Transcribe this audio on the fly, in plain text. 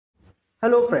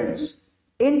Hello friends,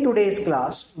 in today's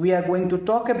class we are going to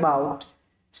talk about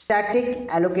static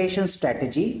allocation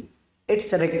strategy,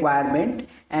 its requirement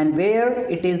and where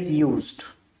it is used.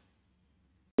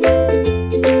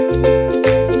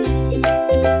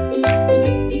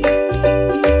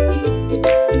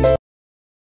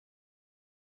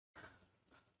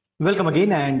 Welcome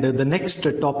again, and the next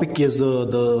topic is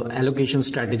the allocation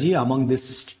strategy. Among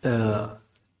this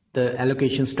the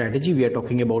allocation strategy, we are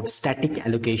talking about static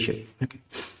allocation. Okay,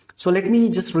 so let me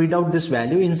just read out this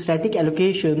value. In static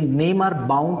allocation, name are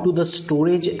bound to the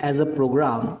storage as a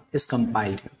program is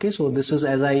compiled. Okay, so this is,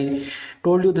 as I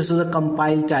told you, this is a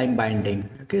compile time binding.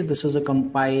 Okay, this is a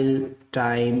compile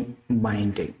time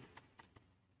binding.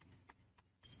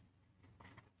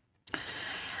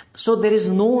 So there is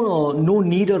no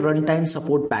need a runtime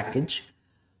support package.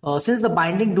 Since the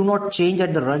binding do not change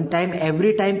at the runtime,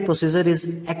 every time procedure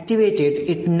is activated,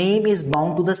 its name is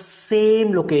bound to the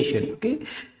same location. Okay,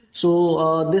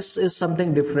 so this is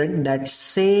something different. That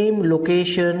same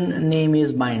location name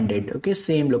is binded. Okay,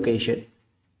 same location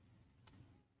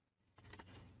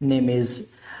name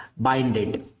is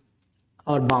binded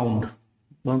or bound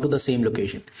to the same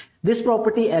location. This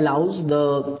property allows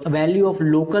the value of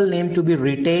local name to be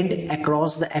retained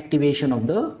across the activation of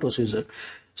the procedure.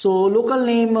 So local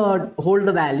name hold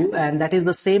the value, and that is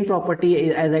the same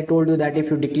property as I told you, that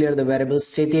if you declare the variable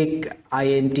static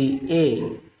int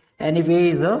a, and if a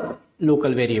is a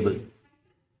local variable,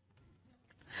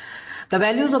 the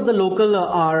values of the local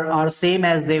are same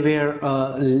as they were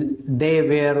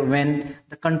when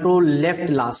the control left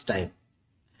last time.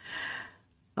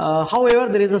 However,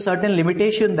 there is a certain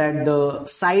limitation that the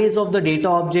size of the data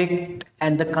object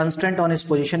and the constraint on its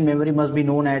position memory must be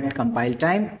known at compile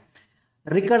time.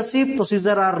 Recursive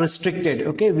procedure are restricted.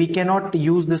 Okay, we cannot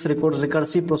use this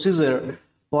recursive procedure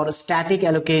for static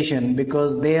allocation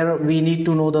because there we need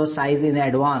to know the size in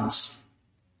advance.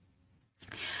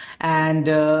 And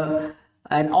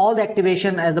all the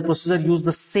activation as the procedure use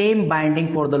the same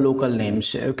binding for the local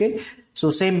names. Okay, so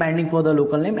same binding for the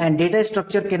local name, and data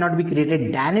structure cannot be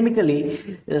created dynamically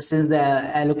since the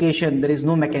allocation there is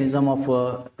no mechanism of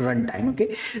runtime.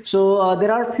 Okay, so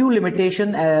there are few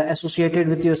limitations associated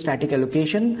with your static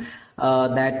allocation,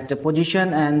 that the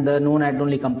position and the known at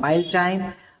only compile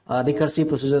time. Recursive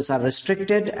procedures are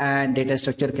restricted and data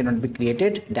structure cannot be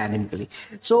created dynamically.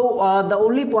 So the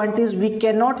only point is we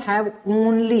cannot have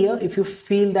only if you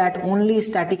feel that only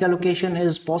static allocation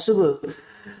is possible,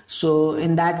 so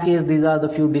in that case these are the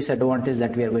few disadvantages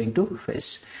that we are going to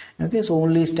face. Okay, so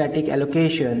only static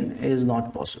allocation is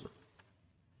not possible.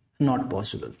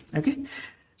 Okay,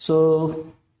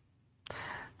 so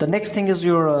the next thing is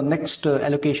your next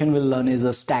allocation we'll learn is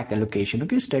a stack allocation.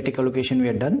 Okay, static allocation we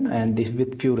are done, and this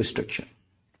with few restrictions.